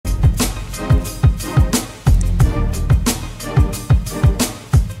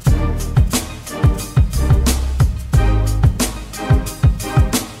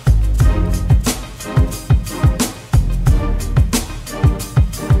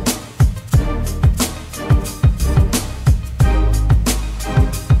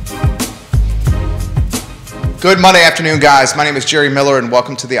Good Monday afternoon, guys. My name is Jerry Miller, and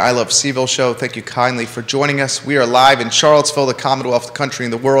welcome to the I Love CVille Show. Thank you kindly for joining us. We are live in Charlottesville, the Commonwealth, the country,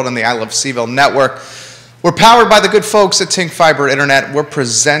 and the world on the I Love CVille Network. We're powered by the good folks at Tink Fiber Internet. We're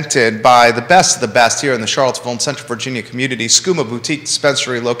presented by the best of the best here in the Charlottesville and Central Virginia community. Skooma Boutique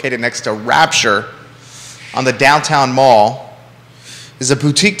Dispensary, located next to Rapture on the downtown mall, is a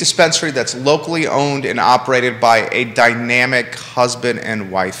boutique dispensary that's locally owned and operated by a dynamic husband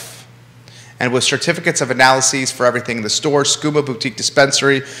and wife. And with certificates of analyses for everything in the store, Skooma Boutique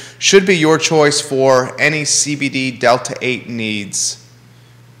Dispensary should be your choice for any CBD Delta 8 needs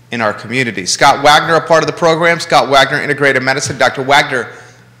in our community. Scott Wagner, a part of the program. Scott Wagner, Integrated Medicine. Dr. Wagner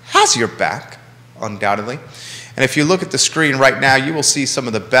has your back, undoubtedly. And if you look at the screen right now, you will see some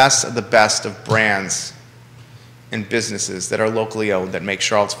of the best of brands and businesses that are locally owned that make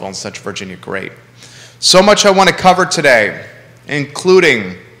Charlottesville and Central Virginia great. So much I want to cover today,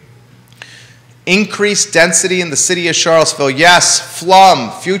 including increased density in the city of Charlottesville. Yes,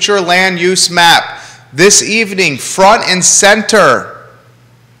 FLUM, Future Land Use Map. This evening, front and center,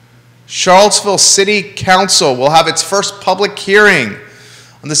 Charlottesville City Council will have its first public hearing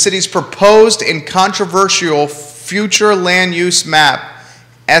on the city's proposed and controversial Future Land Use Map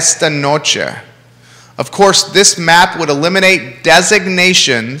esta noche. Of course, this map would eliminate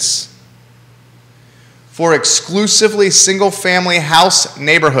designations for exclusively single-family house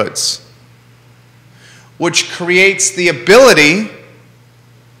neighborhoods, which creates the ability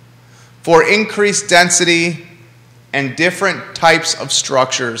for increased density and different types of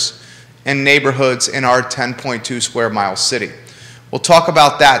structures and neighborhoods in our 10.2 square mile city. We'll talk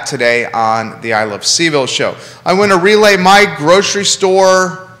about that today on the I Love CVille Show. I want to relay my grocery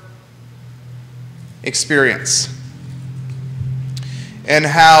store experience and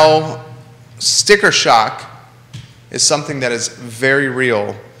how sticker shock is something that is very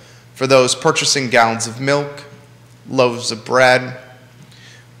real for those purchasing gallons of milk, loaves of bread,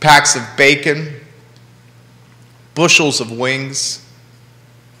 packs of bacon, bushels of wings,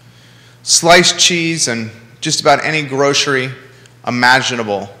 sliced cheese, and just about any grocery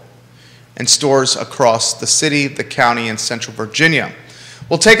imaginable in stores across the city, the county, and Central Virginia.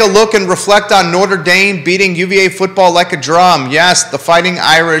 We'll take a look and reflect on Notre Dame beating UVA football like a drum. Yes, the Fighting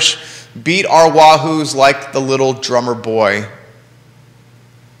Irish beat our Wahoos like the little drummer boy.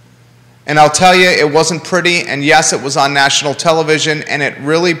 And I'll tell you, it wasn't pretty, and yes, it was on national television, and it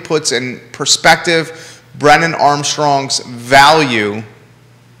really puts in perspective Brennan Armstrong's value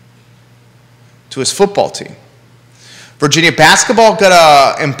to his football team. Virginia basketball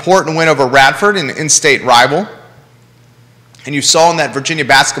got an important win over Radford, an in-state rival. And you saw in that Virginia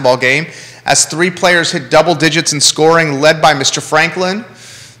basketball game, as three players hit double digits in scoring, led by Mr. Franklin,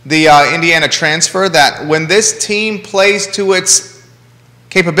 the Indiana transfer, that when this team plays to its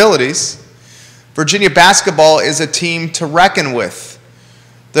capabilities, Virginia basketball is a team to reckon with.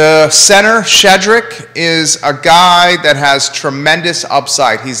 The center, Shedrick, is a guy that has tremendous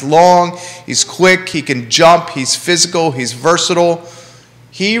upside. He's long, he's quick, he can jump, he's physical, he's versatile.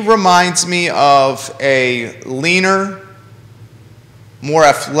 He reminds me of a leaner, more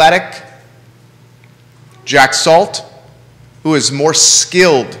athletic Jack Salt, who is more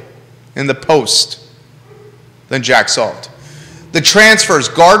skilled in the post than Jack Salt. The transfers,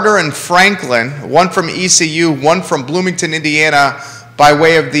 Gardner and Franklin, one from ECU, one from Bloomington, Indiana, by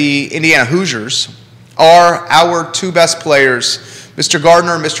way of the Indiana Hoosiers, are our two best players. Mr.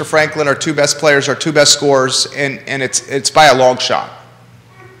 Gardner and Mr. Franklin are two best players, our two best scorers, and it's by a long shot.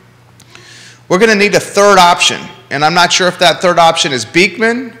 We're going to need a third option, and I'm not sure if that third option is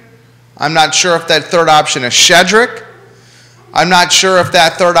Beekman. I'm not sure if that third option is Shedrick. I'm not sure if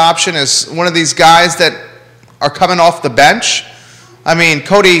that third option is one of these guys that are coming off the bench. I mean,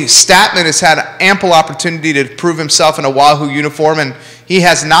 Cody Statman has had ample opportunity to prove himself in a Wahoo uniform, and he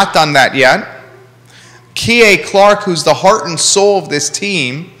has not done that yet. Kie Clark, who's the heart and soul of this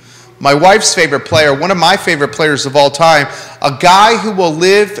team, my wife's favorite player, one of my favorite players of all time, a guy who will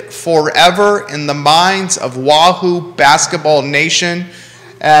live forever in the minds of Wahoo basketball nation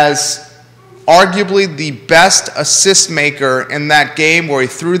as arguably the best assist maker in that game where he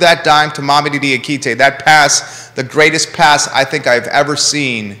threw that dime to Mamadi Diakite. That pass, the greatest pass I think I've ever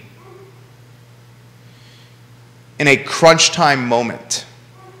seen in a crunch time moment.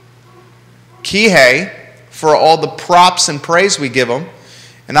 Kihei, for all the props and praise we give him,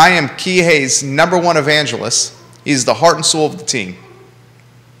 and I am Kihei's #1 evangelist. He's the heart and soul of the team.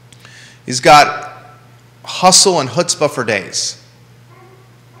 He's got hustle and chutzpah for days.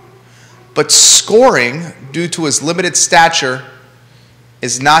 But scoring, due to his limited stature,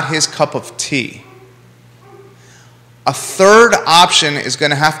 is not his cup of tea. A third option is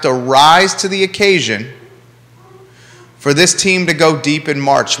going to have to rise to the occasion for this team to go deep in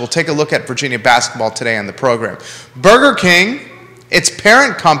March. We'll take a look at Virginia basketball today on the program. Burger King, its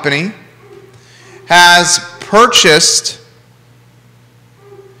parent company, has purchased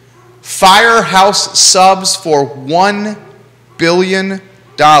Firehouse Subs for $1 billion.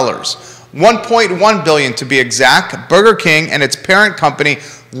 $1.1 billion to be exact. Burger King and its parent company,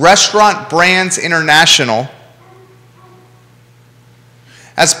 Restaurant Brands International,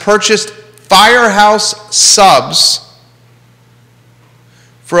 has purchased Firehouse Subs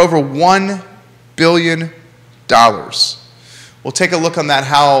for over $1 billion. We'll take a look on that,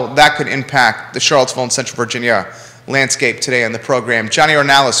 how that could impact the Charlottesville and Central Virginia landscape today on the program. Johnny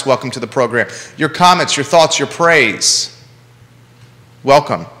Ornalis, welcome to the program. Your comments, your thoughts, your praise,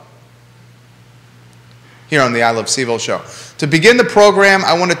 welcome here on the I Love CVille Show. To begin the program,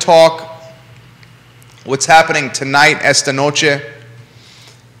 I want to talk what's happening tonight, esta noche,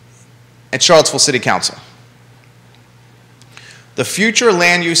 at Charlottesville City Council. The future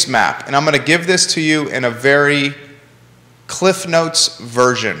land use map, and I'm going to give this to you in a very Cliff Notes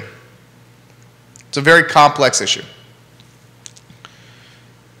version. It's a very complex issue.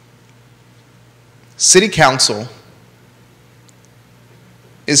 City Council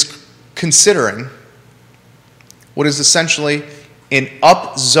is considering what is essentially an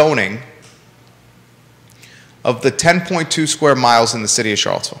upzoning of the 10.2 square miles in the city of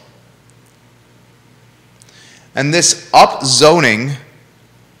Charlottesville. And this upzoning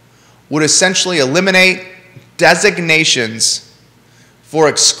would essentially eliminate designations for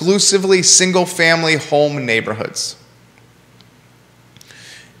exclusively single-family home neighborhoods.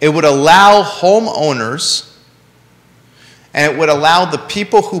 It would allow homeowners, and it would allow the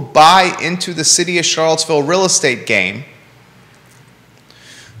people who buy into the city of Charlottesville real estate game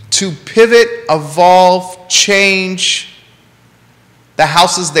to pivot, evolve, change the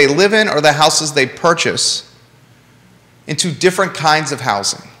houses they live in or the houses they purchase into different kinds of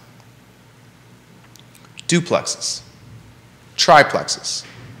housing. Duplexes, triplexes,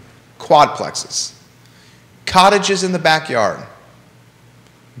 quadplexes, cottages in the backyard,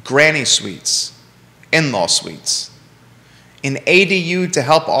 granny suites, in-law suites, an ADU to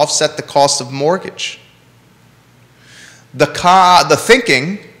help offset the cost of mortgage. The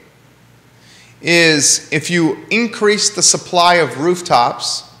thinking is if you increase the supply of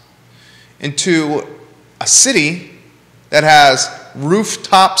rooftops into a city that has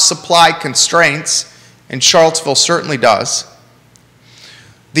rooftop supply constraints, and Charlottesville certainly does,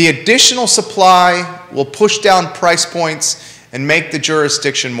 the additional supply will push down price points and make the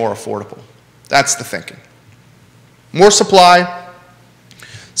jurisdiction more affordable. That's the thinking. More supply,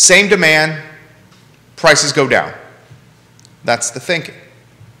 same demand, prices go down. That's the thinking.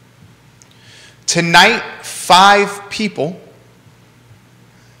 Tonight, 5 people,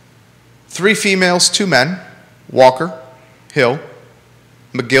 3 females, 2 men, Walker, Hill,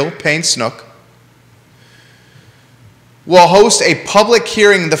 McGill, Payne, Snook, will host a public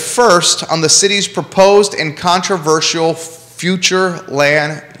hearing, the first on the city's proposed and controversial future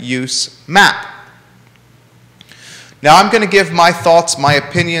land use map. Now, I'm going to give my thoughts, my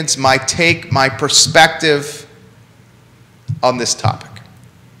opinions, my take, my perspective on this topic.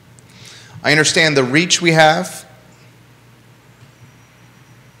 I understand the reach we have.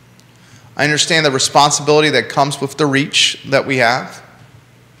 I understand the responsibility that comes with the reach that we have.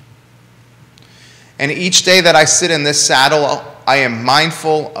 And each day that I sit in this saddle, I am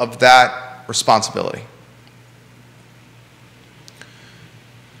mindful of that responsibility.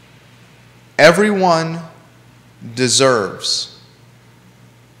 Everyone deserves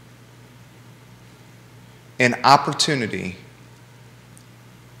an opportunity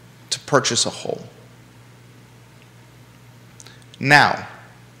to purchase a home. Now,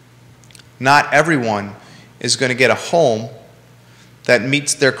 not everyone is going to get a home that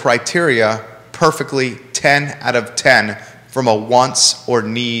meets their criteria perfectly 10 out of 10 from a wants or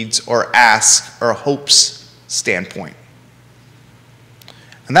needs or asks or hopes standpoint.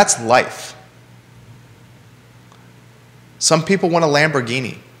 And that's life. Some people want a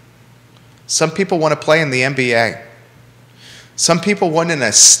Lamborghini. Some people want to play in the NBA. Some people want an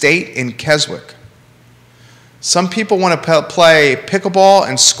estate in Keswick. Some people want to play pickleball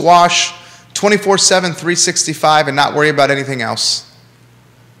and squash 24/7, 365 and not worry about anything else.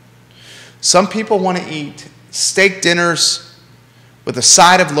 Some people want to eat steak dinners with a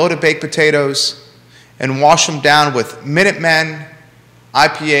side of loaded baked potatoes and wash them down with Minutemen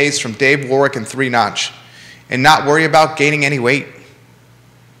IPAs from Dave Warwick and 3 Notch and not worry about gaining any weight.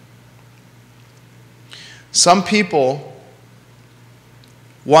 Some people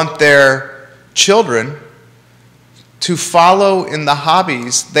want their children to follow in the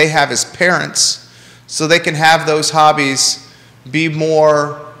hobbies they have as parents so they can have those hobbies be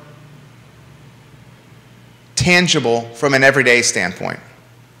more tangible from an everyday standpoint.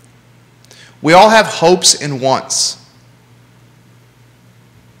 We all have hopes and wants.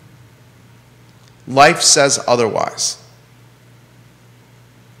 Life says otherwise.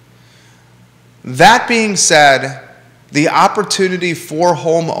 That being said, the opportunity for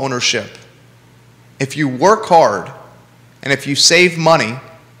home ownership, if you work hard and if you save money,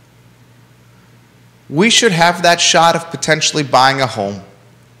 we should have that shot of potentially buying a home.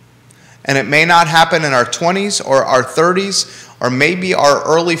 And it may not happen in our 20s or our 30s or maybe our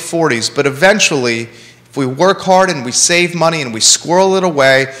early 40s, but eventually, if we work hard and we save money and we squirrel it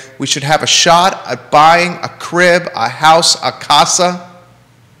away, we should have a shot at buying a crib, a house, a casa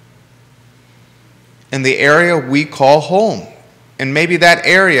in the area we call home. And maybe that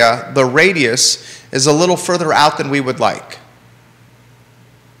area, the radius, is a little further out than we would like.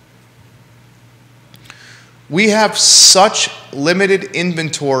 We have such limited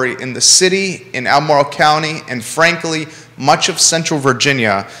inventory in the city, in Albemarle County, and frankly, much of Central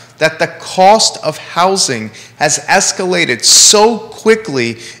Virginia, that the cost of housing has escalated so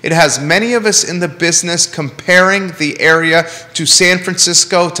quickly, it has many of us in the business comparing the area to San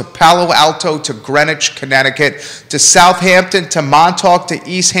Francisco, to Palo Alto, to Greenwich, Connecticut, to Southampton, to Montauk, to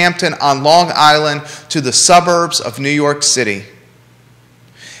East Hampton on Long Island, to the suburbs of New York City.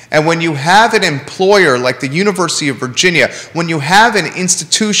 And when you have an employer like the University of Virginia, when you have an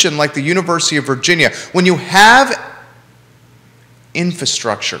institution like the University of Virginia, when you have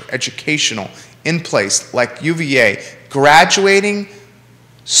infrastructure, educational, in place like UVA, graduating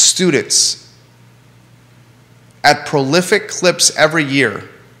students at prolific clips every year,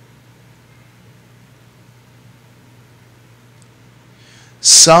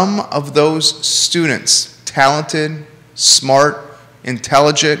 some of those students, talented, smart,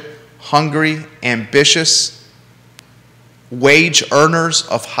 intelligent, hungry, ambitious, wage earners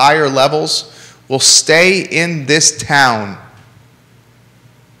of higher levels, will stay in this town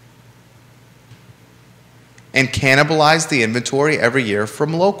and cannibalize the inventory every year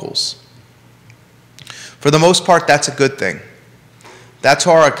from locals. For the most part, that's a good thing. That's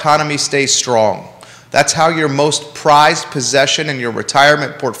how our economy stays strong. That's how your most prized possession in your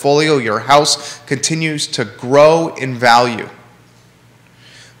retirement portfolio, your house, continues to grow in value.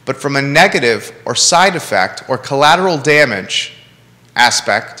 But from a negative or side effect or collateral damage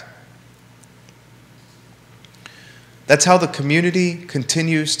aspect, that's how the community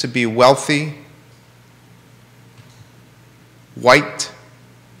continues to be wealthy, white,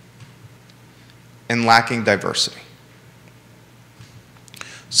 and lacking diversity.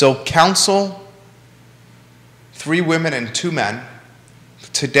 So counsel, 3 women and 2 men,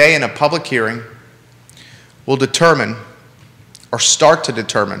 today in a public hearing, will determine or start to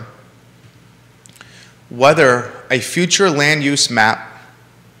determine whether a future land use map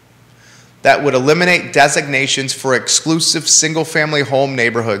that would eliminate designations for exclusive single-family home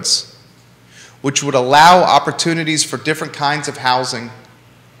neighborhoods, which would allow opportunities for different kinds of housing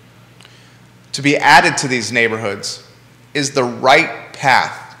to be added to these neighborhoods, is the right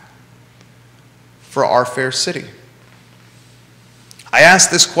path for our fair city. I asked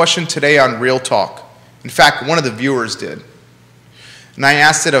this question today on Real Talk. In fact, one of the viewers did. And I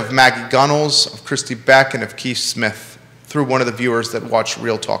asked it of Maggie Gunnels, of Christy Beck, and of Keith Smith through one of the viewers that watched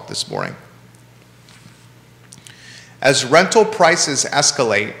Real Talk this morning. As rental prices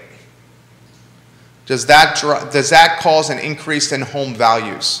escalate, does that cause an increase in home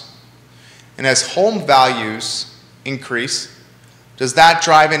values? And as home values increase, does that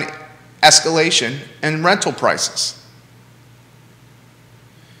drive an escalation in rental prices?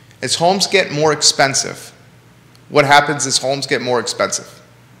 As homes get more expensive, what happens is homes get more expensive.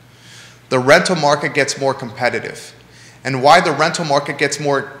 The rental market gets more competitive. And why the rental market gets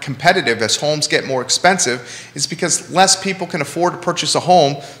more competitive as homes get more expensive is because less people can afford to purchase a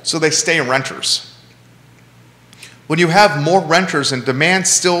home, so they stay renters. When you have more renters and demand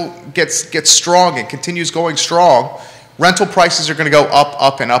still gets strong and continues going strong, rental prices are going to go up,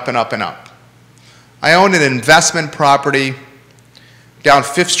 up, and up, and up, and up. I own an investment property down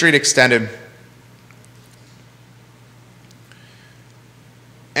 5th Street Extended.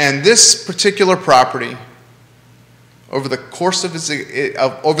 And this particular property, over the course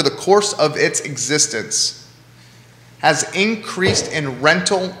of its existence, has increased in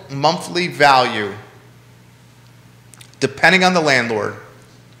rental monthly value, depending on the landlord,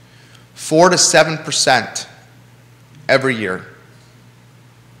 4 to 7% every year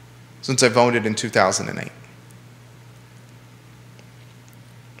since I've owned it in 2008.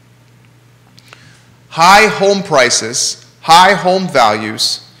 High home prices, high home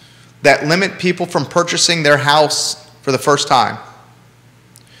values that limit people from purchasing their house for the first time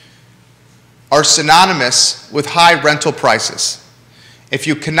are synonymous with high rental prices. If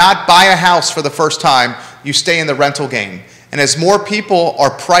you cannot buy a house for the first time, you stay in the rental game. And as more people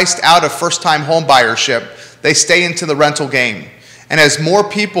are priced out of first-time home buyership, they stay into the rental game. And as more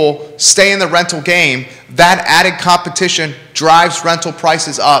people stay in the rental game, that added competition drives rental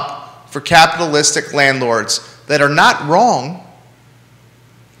prices up for capitalistic landlords that are not wrong.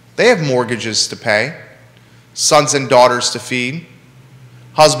 They have mortgages to pay, sons and daughters to feed,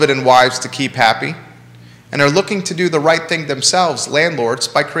 husband and wives to keep happy, and are looking to do the right thing themselves, landlords,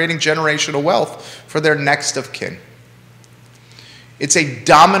 by creating generational wealth for their next of kin. It's a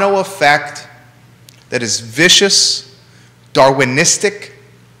domino effect that is vicious, Darwinistic.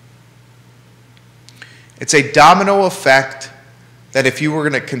 It's a domino effect that if you were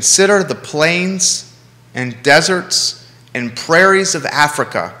going to consider the plains and deserts and prairies of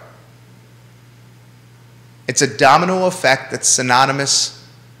Africa, it's a domino effect that's synonymous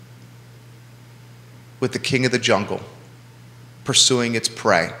with the king of the jungle pursuing its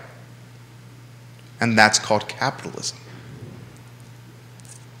prey. And that's called capitalism.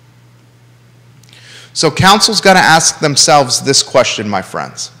 So council's got to ask themselves this question, my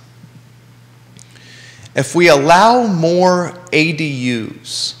friends. If we allow more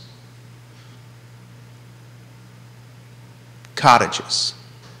ADUs, cottages,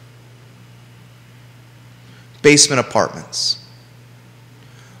 basement apartments,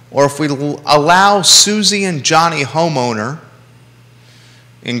 or if we allow Susie and Johnny homeowner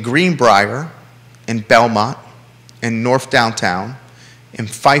in Greenbrier, in Belmont, in North Downtown, in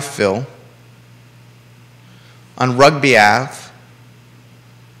Fifeville, on Rugby Ave,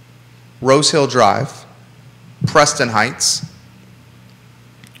 Rose Hill Drive, Preston Heights,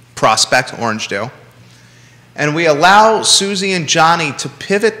 Prospect, Orangedale, and we allow Susie and Johnny to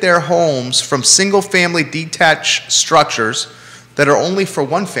pivot their homes from single-family detached structures that are only for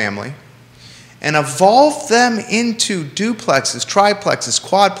one family and evolve them into duplexes, triplexes,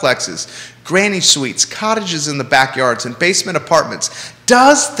 quadplexes, granny suites, cottages in the backyards, and basement apartments.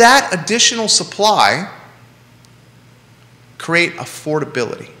 Does that additional supply create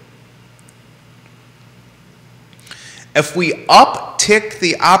affordability? If we uptick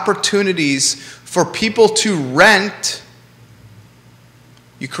the opportunities for people to rent,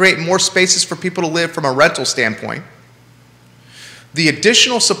 you create more spaces for people to live from a rental standpoint. The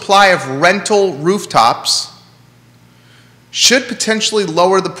additional supply of rental rooftops should potentially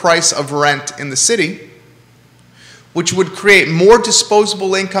lower the price of rent in the city, which would create more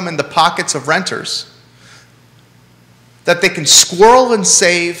disposable income in the pockets of renters that they can squirrel and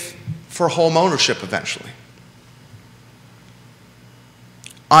save for home ownership eventually.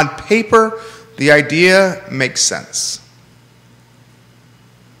 On paper, the idea makes sense.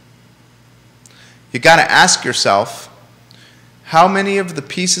 You got to ask yourself, how many of the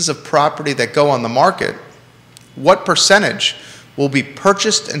pieces of property that go on the market, what percentage will be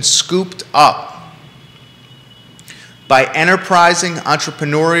purchased and scooped up by enterprising,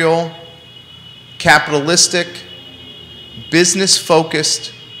 entrepreneurial, capitalistic,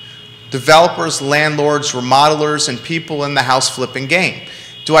 business-focused developers, landlords, remodelers, and people in the house flipping game?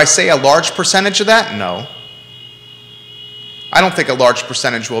 Do I say a large percentage of that? No. I don't think a large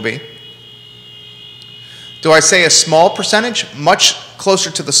percentage will be. Do I say a small percentage? Much closer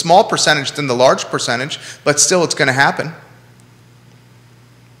to the small percentage than the large percentage, but still it's going to happen.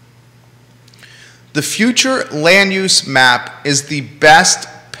 The future land use map is the best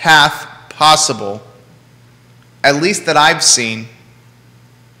path possible, at least that I've seen,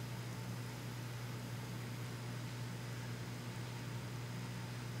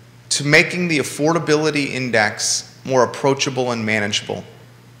 to making the affordability index more approachable and manageable.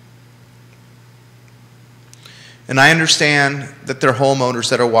 And I understand that there are homeowners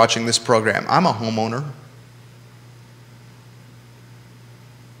that are watching this program. I'm a homeowner.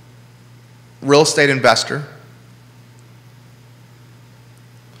 Real estate investor.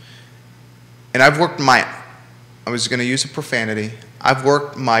 And I've worked I was going to use a profanity, I've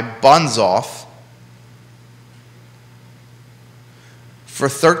worked my buns off for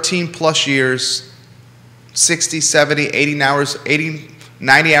 13 plus years, 60, 70, 80 hours, 80,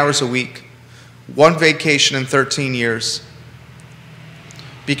 90 hours a week, one vacation in 13 years.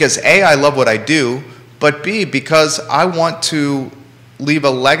 Because A, I love what I do, but B, because I want to leave a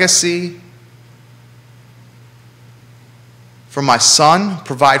legacy for my son,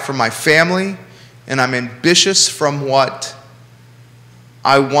 provide for my family, and I'm ambitious from what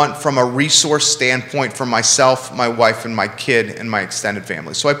I want from a resource standpoint for myself, my wife, and my kid, and my extended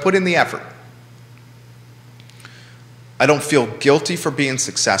family. So I put in the effort. I don't feel guilty for being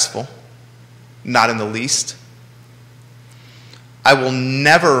successful, not in the least. I will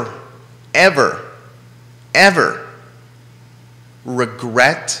never, ever, ever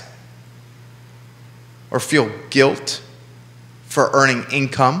regret or feel guilt for earning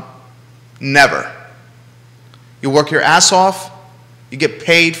income. Never. You work your ass off, you get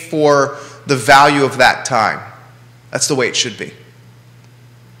paid for the value of that time. That's the way it should be.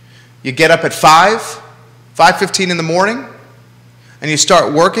 You get up at 5:15 in the morning, and you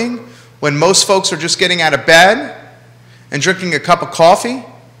start working when most folks are just getting out of bed and drinking a cup of coffee,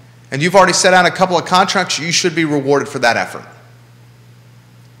 and you've already set out a couple of contracts. You should be rewarded for that effort.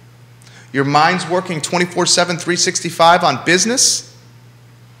 Your mind's working 24/7, 365 on business.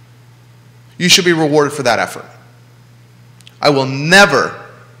 You should be rewarded for that effort. I will never,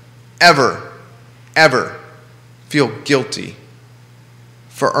 ever, ever feel guilty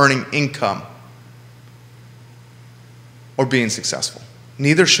for earning income or being successful.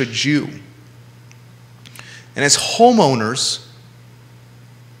 Neither should you. And as homeowners,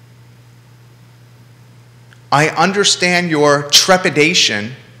 I understand your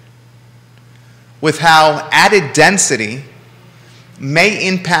trepidation with how added density may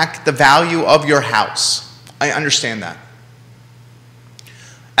impact the value of your house. I understand that.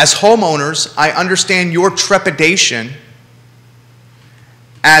 As homeowners, I understand your trepidation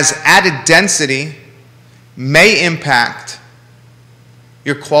as added density may impact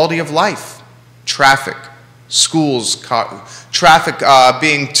your quality of life. Traffic, schools, traffic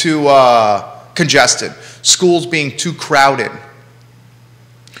being too congested, schools being too crowded,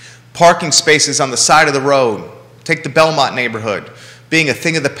 parking spaces on the side of the road. Take the Belmont neighborhood, being a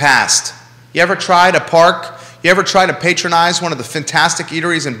thing of the past. You ever try to park? You ever try to patronize one of the fantastic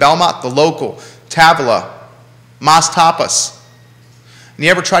eateries in Belmont, the local, Tavola, Mas Tapas? And you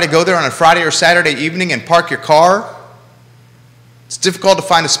ever try to go there on a Friday or Saturday evening and park your car? It's difficult to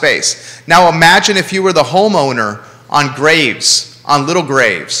find a space. Now imagine if you were the homeowner on Graves, on Little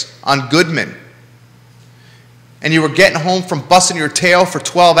Graves, on Goodman, and you were getting home from busting your tail for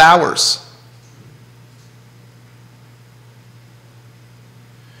 12 hours.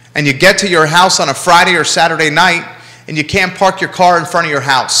 And you get to your house on a Friday or Saturday night, and you can't park your car in front of your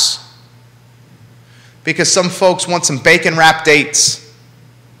house because some folks want some bacon-wrapped dates.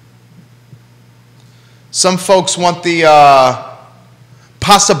 Some folks want the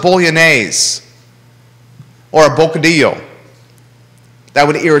pasta bolognese or a bocadillo. That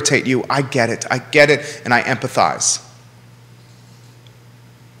would irritate you. I get it, and I empathize.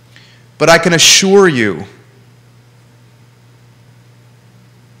 But I can assure you,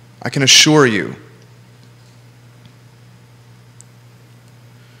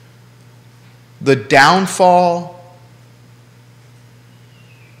 the downfall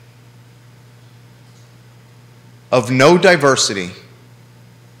of no diversity,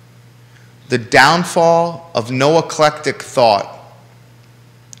 the downfall of no eclectic thought,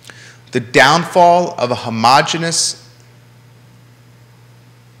 the downfall of a homogeneous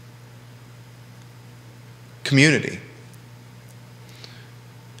community,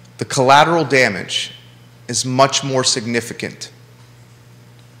 the collateral damage is much more significant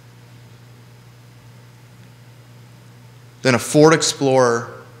than a Ford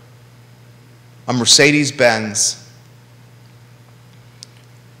Explorer, a Mercedes-Benz,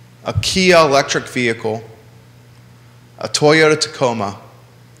 a Kia electric vehicle, a Toyota Tacoma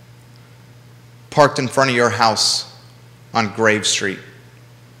parked in front of your house on Grave Street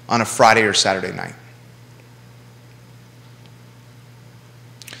on a Friday or Saturday night.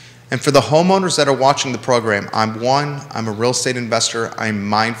 And for the homeowners that are watching the program, I'm a real estate investor. I'm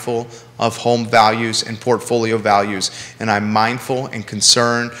mindful of home values and portfolio values, and I'm mindful and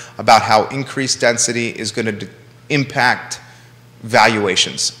concerned about how increased density is going to impact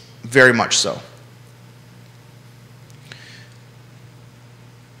valuations, very much so.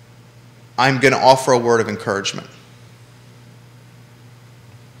 I'm going to offer a word of encouragement.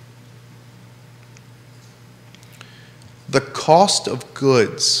 The cost of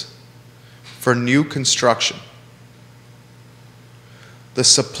goods for new construction, the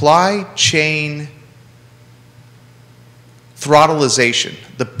supply chain throttleization,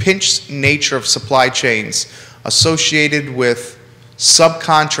 the pinched nature of supply chains associated with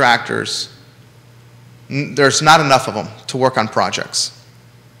subcontractors, there's not enough of them to work on projects.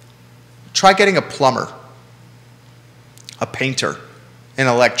 Try getting a plumber, a painter, an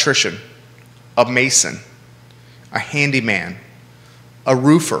electrician, a mason, a handyman, a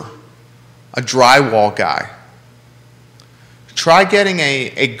roofer, a drywall guy. Try getting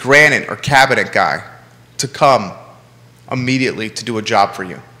a granite or cabinet guy to come immediately to do a job for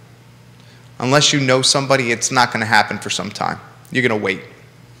you. unless you know somebody, it's not going to happen for some time. You're going to wait.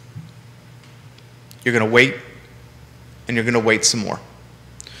 You're going to wait, and you're going to wait some more.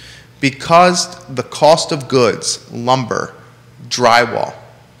 Because the cost of goods, lumber, drywall,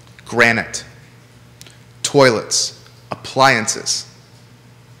 granite, toilets, appliances,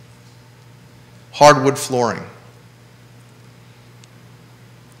 hardwood flooring,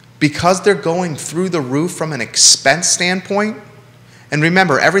 because they're going through the roof from an expense standpoint, and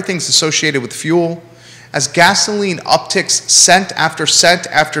remember, everything's associated with fuel, as gasoline upticks cent after cent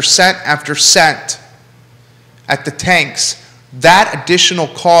after cent after cent at the tanks, that additional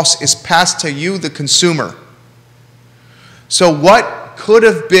cost is passed to you, the consumer. So what could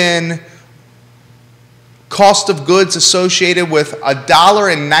have been cost of goods associated with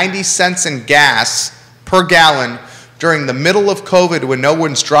 $1.90 in gas per gallon during the middle of COVID when no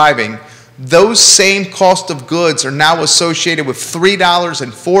one's driving, those same cost of goods are now associated with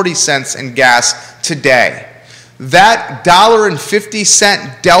 $3.40 in gas today. That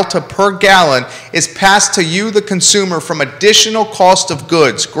 $1.50 delta per gallon is passed to you, the consumer, from additional cost of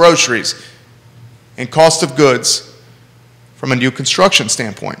goods, groceries, and cost of goods from a new construction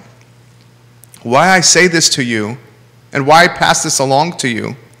standpoint. Why I say this to you and why I pass this along to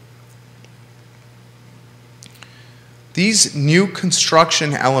you, these new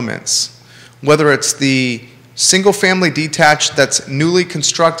construction elements, whether it's the single-family detached that's newly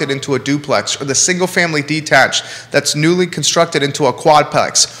constructed into a duplex, or the single-family detached that's newly constructed into a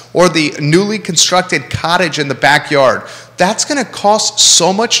quadplex, or the newly constructed cottage in the backyard, that's going to cost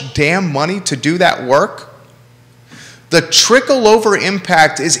so much damn money to do that work. The trickle-over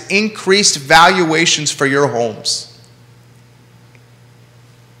impact is increased valuations for your homes.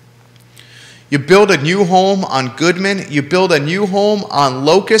 You build a new home on Goodman, you build a new home on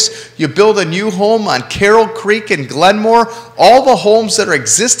Locust, you build a new home on Carroll Creek and Glenmore, all the homes that are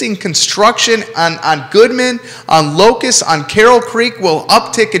existing construction on Goodman, on Locust, on Carroll Creek will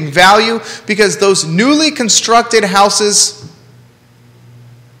uptick in value because those newly constructed houses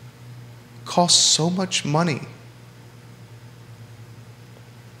cost so much money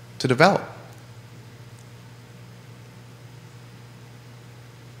to develop.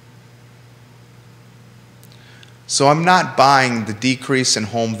 So I'm not buying the decrease in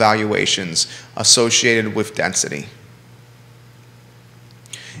home valuations associated with density.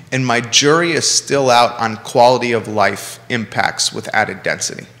 And my jury is still out on quality of life impacts with added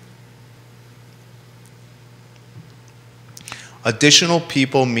density. Additional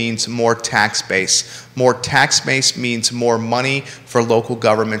people means more tax base. More tax base means more money for local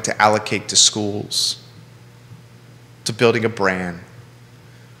government to allocate to schools, to building a brand.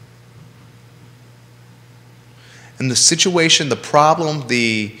 And the situation, the problem,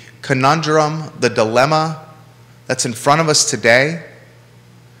 the conundrum, the dilemma that's in front of us today,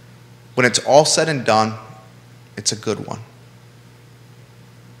 when it's all said and done, it's a good one.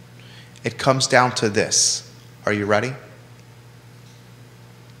 It comes down to this. Are you ready?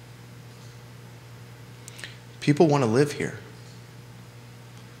 People want to live here.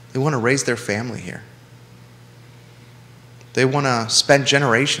 They want to raise their family here. They want to spend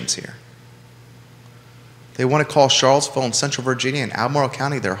generations here. They want to call Charlottesville and Central Virginia and Albemarle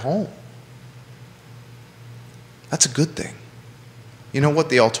County their home. That's a good thing. You know what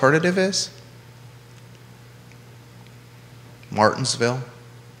the alternative is? Martinsville,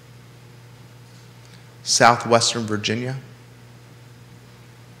 southwestern Virginia,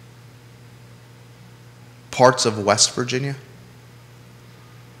 parts of West Virginia,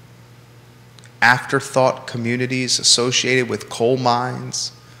 afterthought communities associated with coal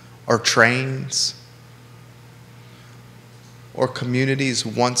mines or trains, or communities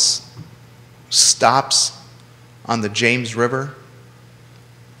once stops on the James River.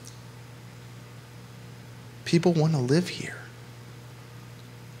 People want to live here.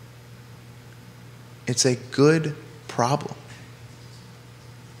 It's a good problem.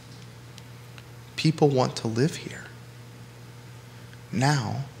 People want to live here.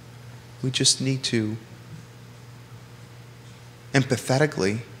 Now, we just need to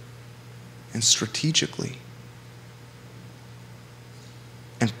empathetically and strategically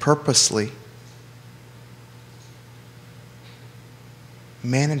and purposely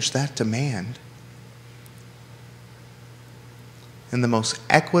manage that demand in the most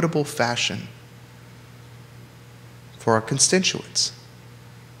equitable fashion for our constituents.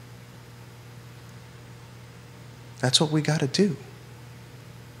 That's what we got to do.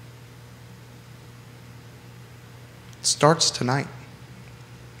 It starts tonight,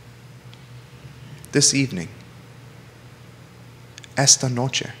 this evening. Esta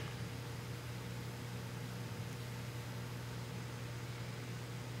noche.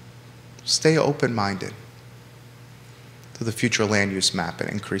 Stay open-minded to the future land use map and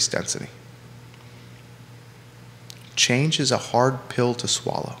increased density. Change is a hard pill to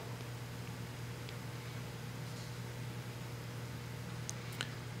swallow.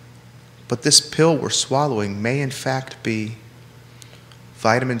 But this pill we're swallowing may in fact be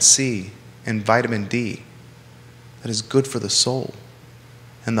vitamin C and vitamin D that is good for the soul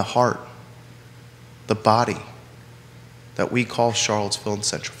and the heart, the body that we call Charlottesville and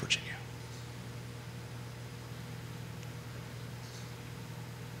Central Virginia.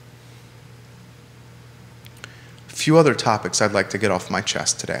 A few other topics I'd like to get off my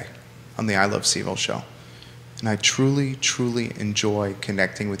chest today on the I Love CVille Show. And I truly, truly enjoy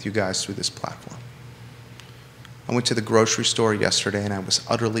connecting with you guys through this platform. I went to the grocery store yesterday and I was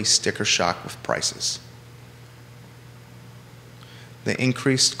utterly sticker shock with prices. The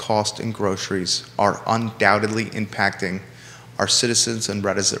increased cost in groceries are undoubtedly impacting our citizens and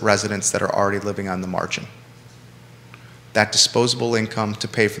residents that are already living on the margin. That disposable income to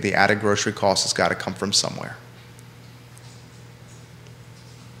pay for the added grocery costs has got to come from somewhere.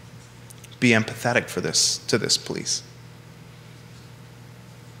 Be empathetic to this, please.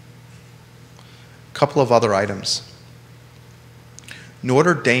 A couple of other items.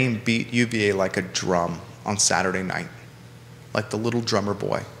 Notre Dame beat UVA like a drum on Saturday night, like the little drummer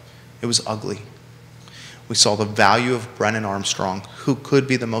boy. It was ugly. We saw the value of Brennan Armstrong, who could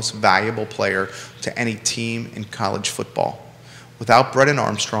be the most valuable player to any team in college football. Without Brennan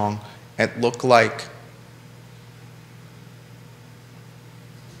Armstrong, it looked like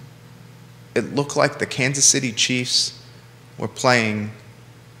the Kansas City Chiefs were playing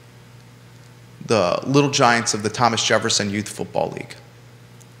the Little Giants of the Thomas Jefferson Youth Football League.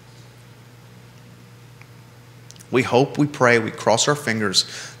 We hope, we pray, we cross our fingers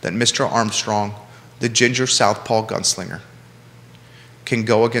that Mr. Armstrong, the ginger southpaw gunslinger, can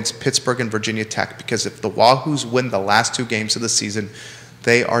go against Pittsburgh and Virginia Tech, because if the Wahoos win the last 2 games of the season,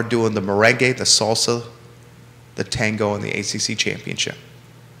 they are doing the merengue, the salsa, the tango, and the ACC championship.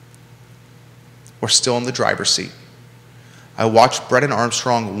 We're still in the driver's seat. I watched Brennan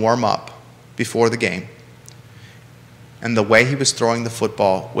Armstrong warm up before the game, and the way he was throwing the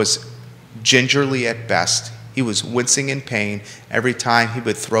football was gingerly at best. He was wincing in pain every time he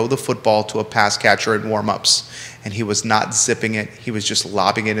would throw the football to a pass catcher in warm-ups, and he was not zipping it. He was just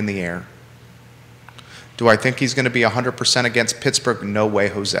lobbing it in the air. Do I think he's going to be 100% against Pittsburgh? No way,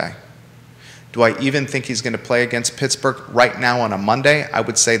 Jose. Do I even think he's going to play against Pittsburgh right now on a Monday? I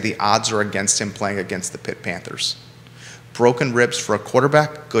would say the odds are against him playing against the Pitt Panthers. Broken ribs for a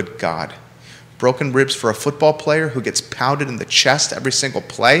quarterback? Good God. Broken ribs for a football player who gets pounded in the chest every single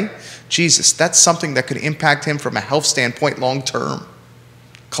play? Jesus, that's something that could impact him from a health standpoint long term.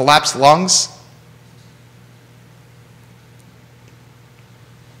 Collapsed lungs?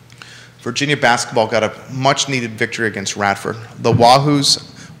 Virginia basketball got a much-needed victory against Radford. The Wahoos,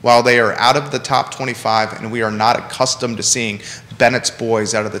 while they are out of the top 25, and we are not accustomed to seeing Bennett's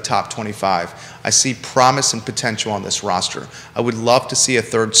boys out of the top 25, I see promise and potential on this roster. I would love to see a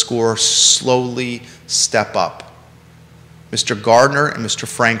third scorer slowly step up. Mr. Gardner and Mr.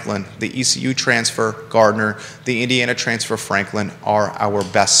 Franklin, the ECU transfer Gardner, the Indiana transfer Franklin, are our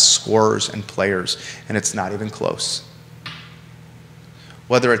best scorers and players, and it's not even close.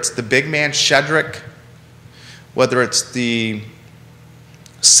 Whether it's the big man Shedrick, whether it's the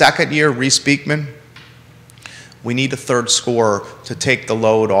second year Reese Beekman, we need a third scorer to take the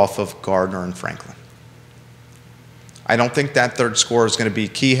load off of Gardner and Franklin. I don't think that third scorer is going to be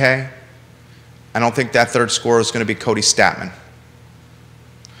Kihei. I don't think that third scorer is going to be Cody Statman.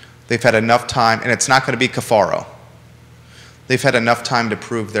 They've had enough time, and it's not going to be Cafaro. They've had enough time to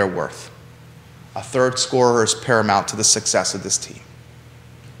prove their worth. A third scorer is paramount to the success of this team.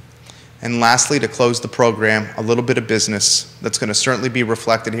 And lastly, to close the program, a little bit of business that's going to certainly be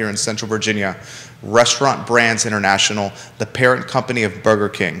reflected here in Central Virginia. Restaurant Brands International, the parent company of Burger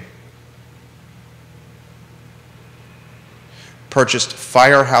King, purchased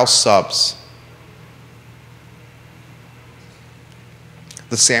Firehouse Subs.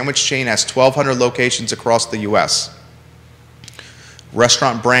 The sandwich chain has 1,200 locations across the U.S.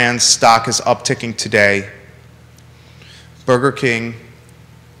 Restaurant Brands stock is upticking today. Burger King,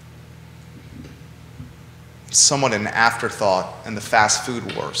 somewhat an afterthought in the fast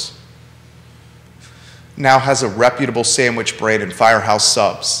food wars, now has a reputable sandwich brand in Firehouse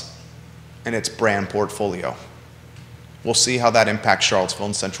Subs in its brand portfolio. We'll see how that impacts Charlottesville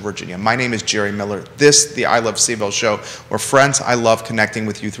and Central Virginia. My name is Jerry Miller. This, the I Love CVille Show. We're friends. I love connecting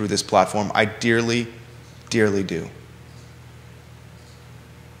with you through this platform. I dearly, dearly do.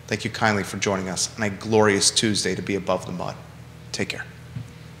 Thank you kindly for joining us on a glorious Tuesday to be above the mud. Take care.